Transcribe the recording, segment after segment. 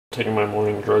Taking my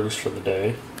morning drugs for the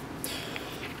day.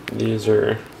 These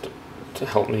are to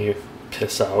help me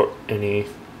piss out any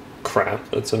crap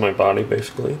that's in my body,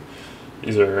 basically.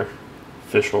 These are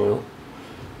fish oil,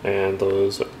 and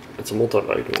those, it's a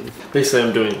multivitamin. Basically,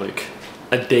 I'm doing like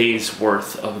a day's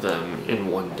worth of them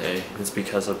in one day. It's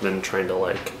because I've been trying to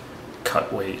like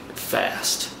cut weight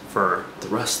fast for the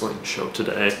wrestling show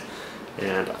today,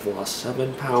 and I've lost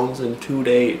 7 pounds in 2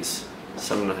 days.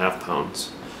 7.5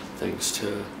 pounds, thanks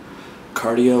to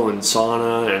cardio and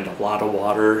sauna and a lot of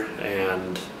water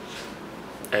and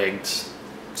eggs.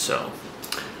 So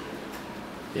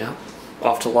yeah,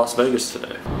 off to Las Vegas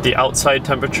today. The outside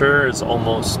temperature is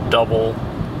almost double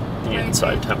the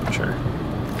inside temperature.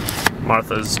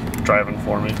 Martha's driving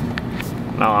for me.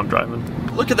 Now I'm driving.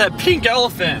 Look at that pink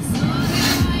elephant!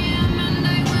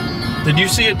 Did you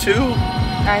see it too?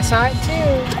 I saw it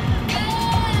too.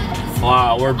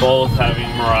 Wow, we're both having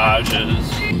mirages.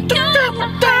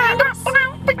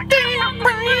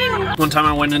 One time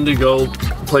I went in to go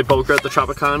play poker at the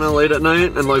Tropicana late at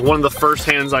night, and like one of the first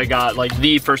hands I got, like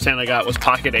the first hand I got was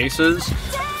pocket aces.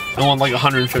 I won like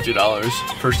 $150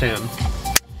 first hand.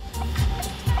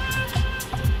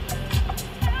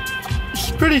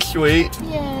 It's pretty sweet.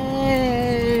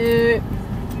 Yay.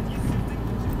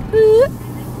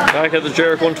 Back at the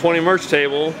Jarek 120 merch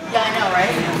table. Yeah, I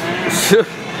know,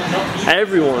 right?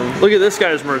 Everyone, look at this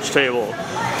guy's merch table.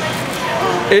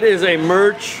 It is a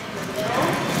merch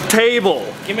table.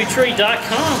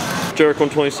 GimmeTree.com. Jarek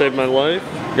 120 saved my life.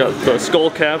 Got the skull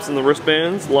caps and the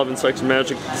wristbands. Love and Sex and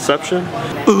Magic Deception.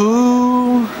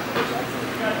 Ooh.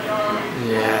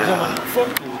 Yeah.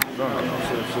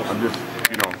 I'm just,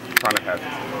 trying to have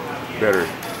better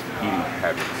eating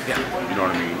habits. Yeah. You know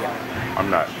what I mean? I'm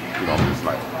not, I'm just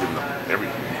like giving up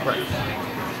everything. Right.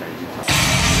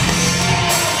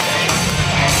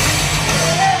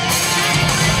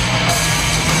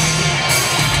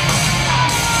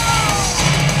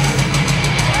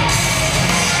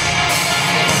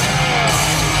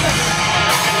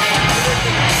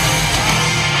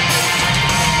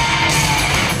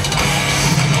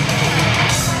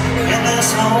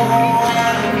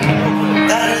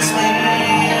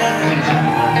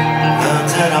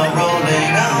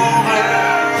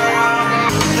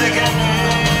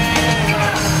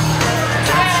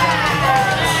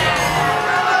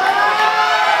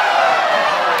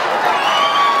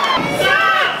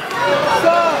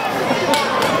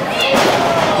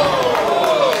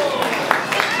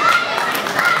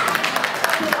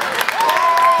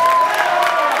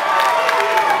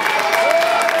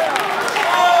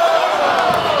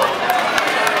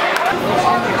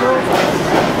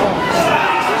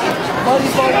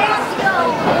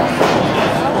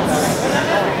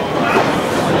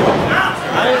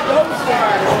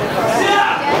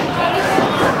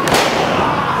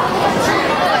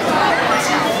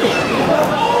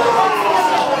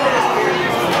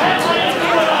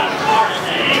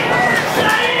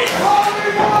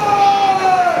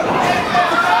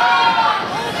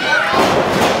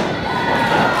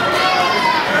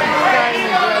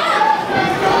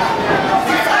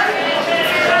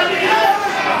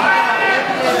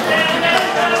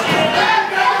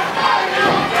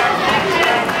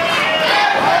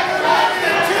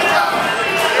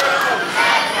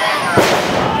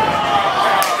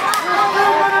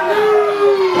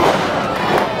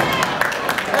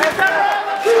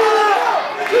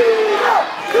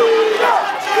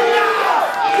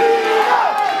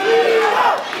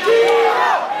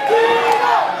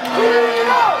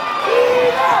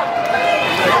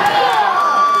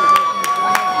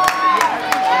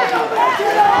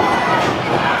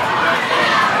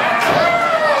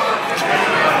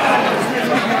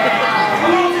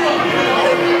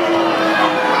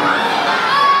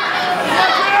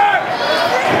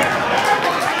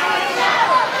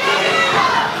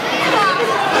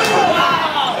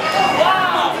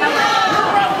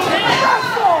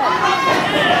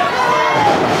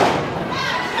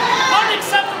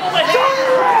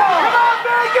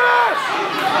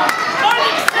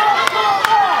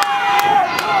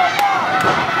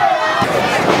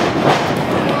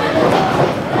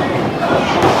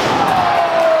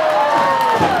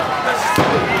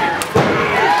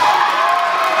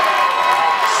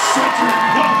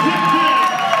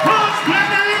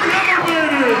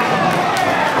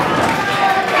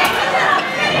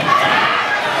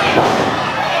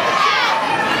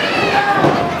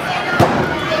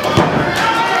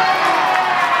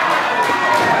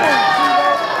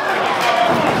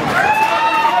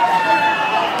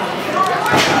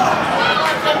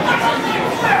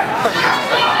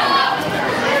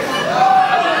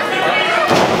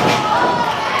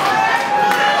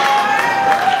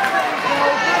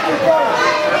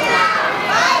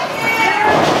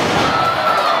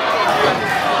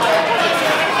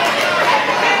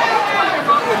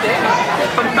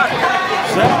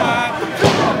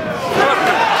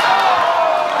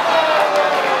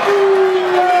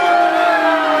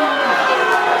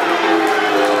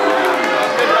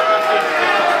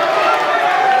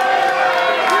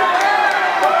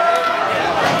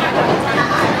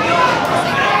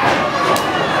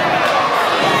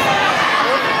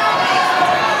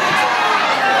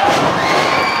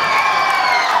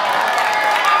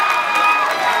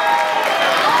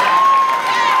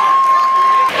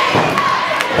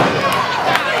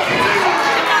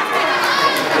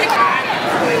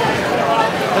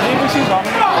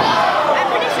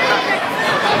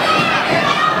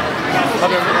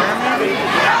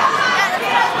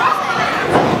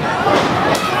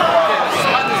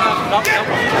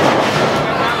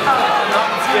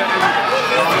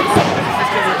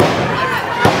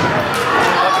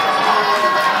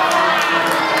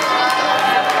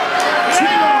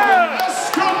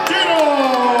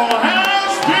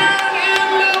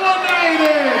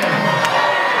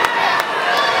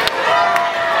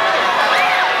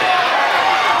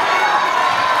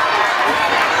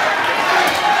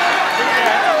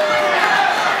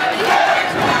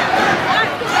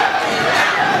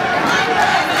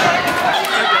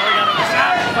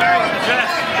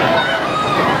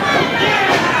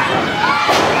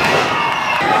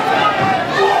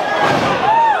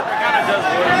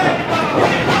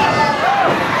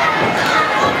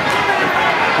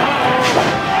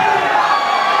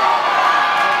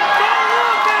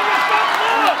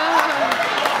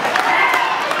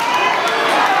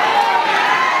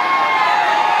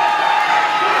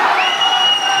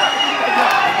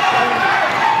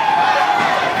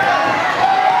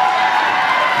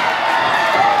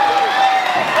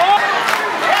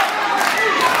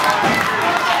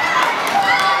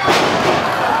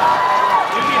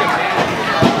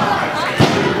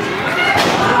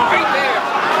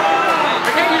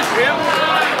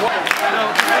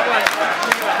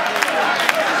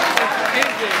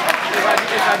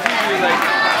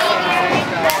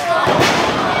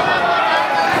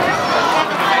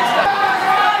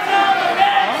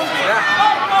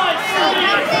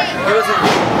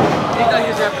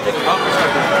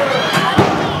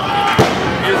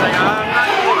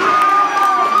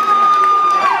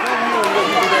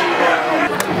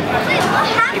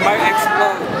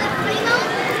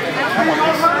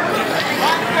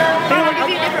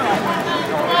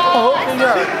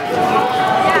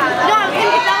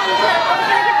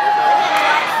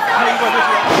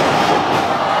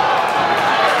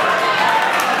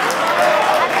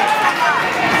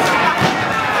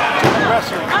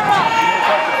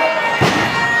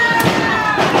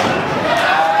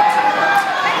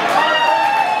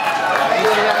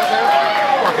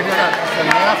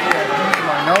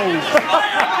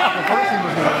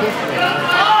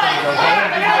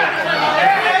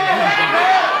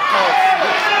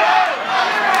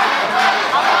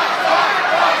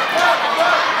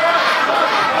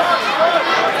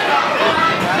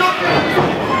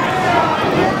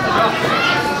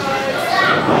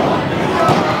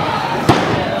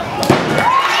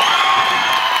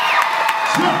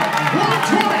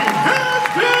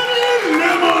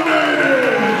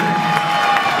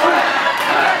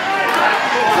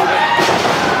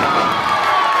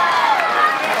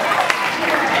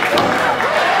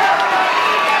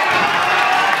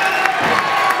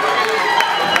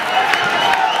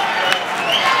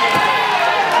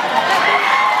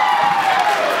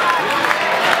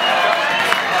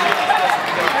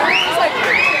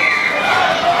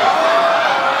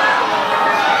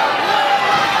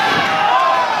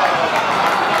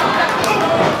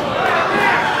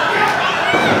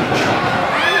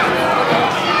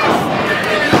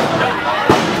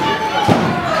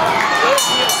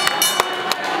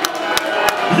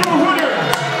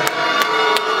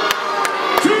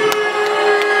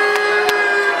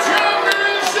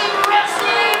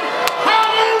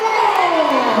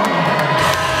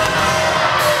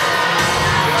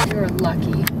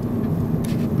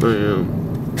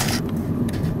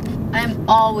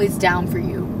 Always down for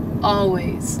you.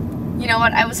 Always. You know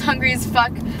what? I was hungry as fuck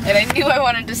and I knew I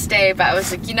wanted to stay, but I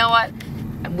was like, you know what?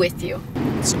 I'm with you.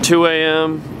 It's 2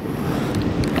 a.m.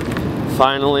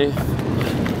 Finally.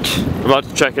 I'm about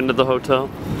to check into the hotel.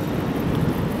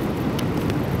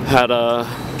 Had a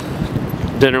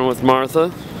dinner with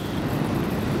Martha.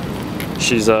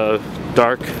 She's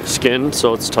dark skinned,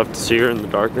 so it's tough to see her in the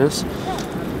darkness.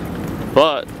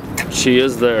 But she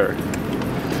is there.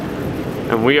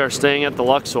 And we are staying at the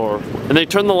Luxor. And they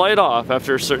turn the light off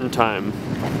after a certain time.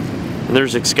 And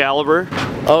there's Excalibur.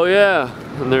 Oh yeah,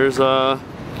 and there's I'm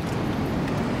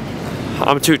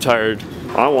too tired.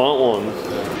 I want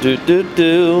one. Do do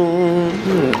do.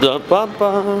 Da ba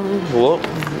ba. Whoa.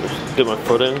 Get my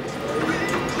foot in.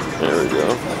 There we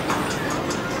go.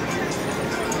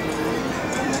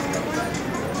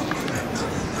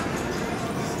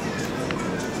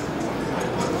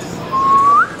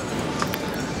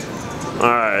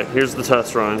 Alright, here's the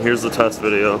test run. Here's the test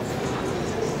video.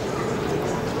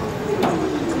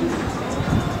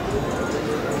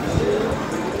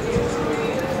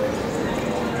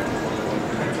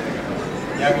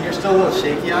 Yeah, I mean, you're still a little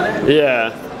shaky on it?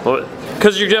 Yeah.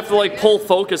 Because you have to like pull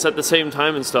focus at the same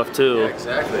time and stuff too. Yeah,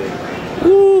 exactly.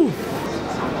 Woo!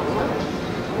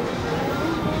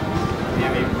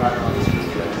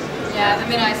 Yeah, the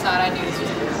minute I saw it, I knew this was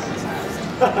going to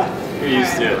happen. You're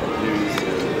used to it. You're used to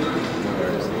it.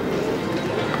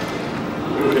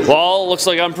 Well, it looks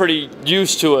like I'm pretty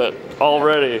used to it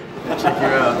already. Check you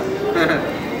out.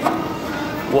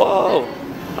 Whoa!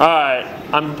 Alright,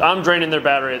 I'm draining their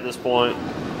battery at this point.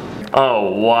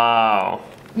 Oh, wow.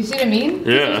 You see what I mean? Yeah.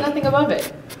 There's nothing above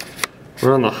it.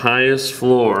 We're on the highest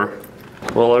floor.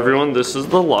 Well, everyone, this is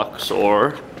the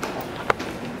Luxor.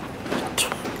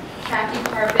 Khaki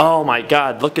carpet. Oh my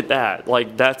god, look at that.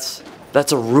 Like, that's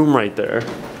a room right there.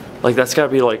 Like, that's gotta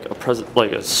be like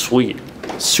a suite.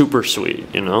 Super suite,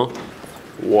 you know?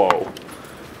 Whoa.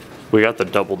 We got the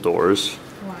double doors.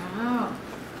 Wow.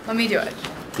 Let me do it.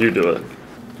 You do it.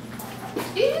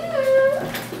 Ew.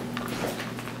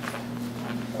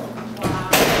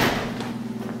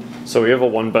 So we have a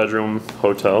 1-bedroom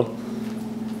hotel.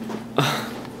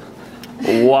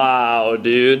 Wow,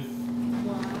 dude.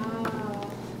 Wow.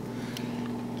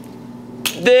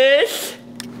 This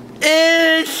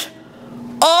is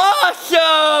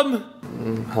awesome!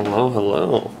 Hello,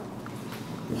 hello.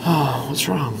 Oh, what's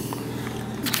wrong?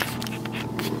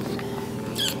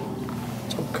 It's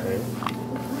okay.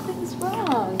 Nothing's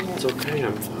wrong. It's okay,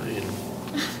 I'm fine.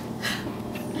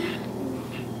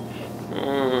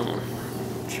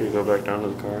 Should we go back down to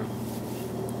the car?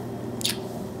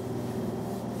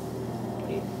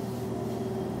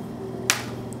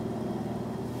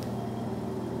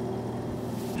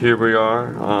 Here we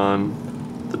are on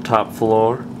the top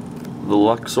floor of the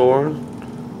Luxor.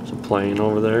 There's a plane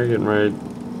over there getting ready to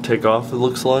take off, it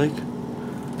looks like.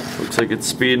 Looks like it's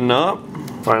speeding up.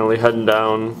 Finally heading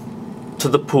down to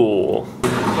the pool.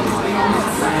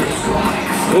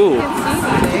 Ooh.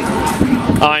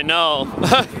 I know.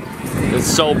 It's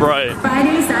so bright.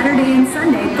 Friday, Saturday, and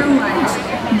Sunday for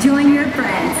lunch. Join your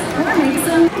friends or make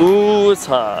some. Ooh, it's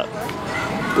hot.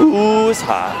 Ooh, it's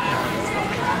hot.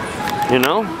 You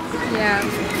know? Yeah.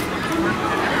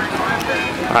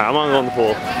 Alright, I'm gonna go in the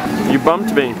pool. You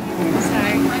bumped me.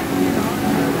 Sorry.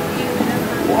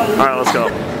 Alright, let's go.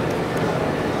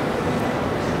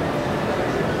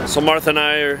 So Martha and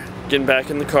I are getting back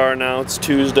in the car now. It's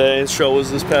Tuesday. The show was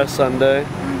this past Sunday.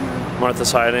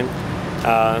 Martha's hiding.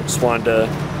 Just wanted to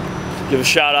give a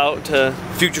shout out to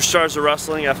Future Stars of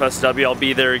Wrestling, FSW. I'll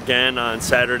be there again on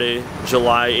Saturday,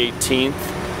 July 18th.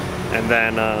 And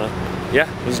then, yeah,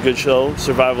 it was a good show.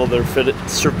 Survival of the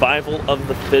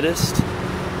Fittest.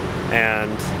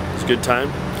 And it was a good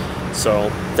time.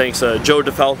 So thanks to Joey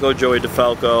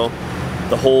DeFalco,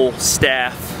 the whole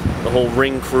staff, the whole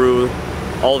ring crew,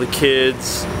 all the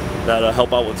kids that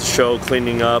help out with the show,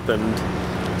 cleaning up, and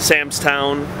Sam's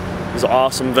Town is an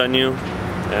awesome venue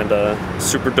and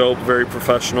super dope, very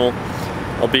professional.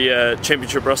 I'll be at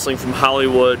Championship Wrestling from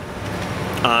Hollywood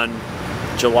on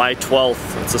July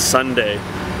 12th. It's a Sunday,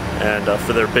 and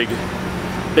for their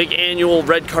big annual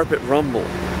red carpet rumble.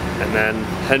 And then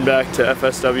head back to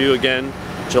FSW again,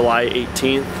 July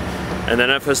 18th. And then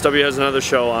FSW has another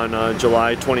show on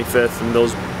July 25th, and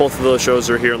both of those shows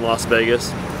are here in Las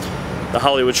Vegas. The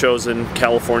Hollywood show's in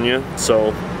California,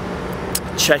 so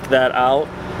check that out.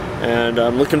 And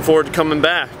I'm looking forward to coming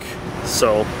back.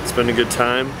 So it's been a good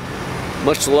time.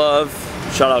 Much love.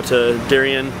 Shout out to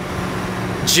Darian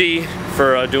G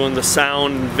for doing the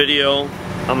sound and video.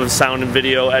 I'm a sound and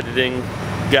video editing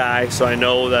guy, so I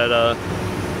know that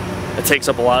it takes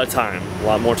up a lot of time, a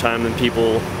lot more time than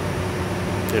people,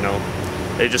 you know,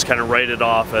 they just kind of write it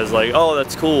off as like, oh,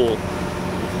 that's cool,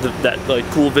 that like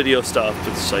cool video stuff.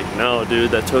 It's like, no,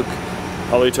 dude, that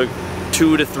probably took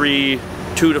 2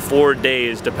 to 4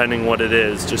 days, depending what it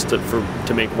is, just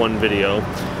to make one video.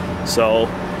 So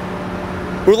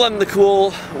we're letting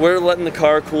the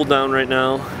car cool down right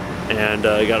now, and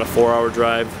I got a 4-hour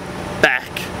drive back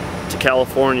to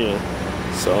California.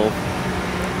 So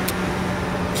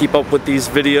keep up with these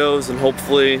videos and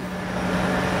hopefully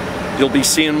you'll be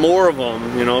seeing more of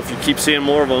them. You know, if you keep seeing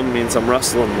more of them, it means I'm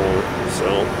wrestling more.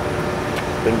 So,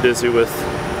 been busy with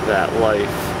that life,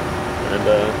 and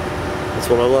that's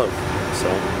what I love. So,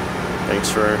 thanks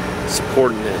for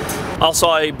supporting it. Also,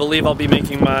 I believe I'll be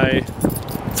making my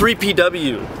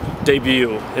 3PW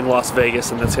debut in Las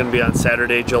Vegas, and that's going to be on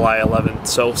Saturday, July 11th.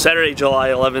 So Saturday, July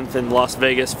 11th in Las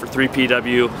Vegas for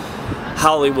 3PW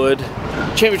Hollywood.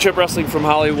 Championship Wrestling from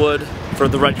Hollywood for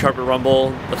the Red Carpet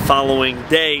Rumble the following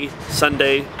day,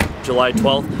 Sunday, July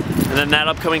 12th. And then that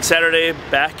upcoming Saturday,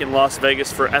 back in Las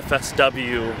Vegas for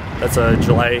FSW. That's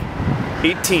July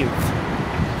 18th,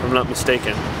 if I'm not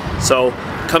mistaken. So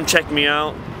come check me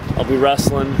out. I'll be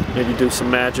wrestling, maybe do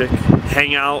some magic,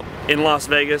 hang out in Las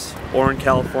Vegas or in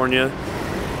California,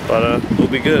 but it'll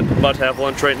be good. I'm about to have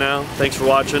lunch right now. Thanks for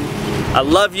watching. I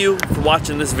love you for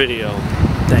watching this video.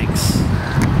 Thanks.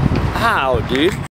 Ow, dude.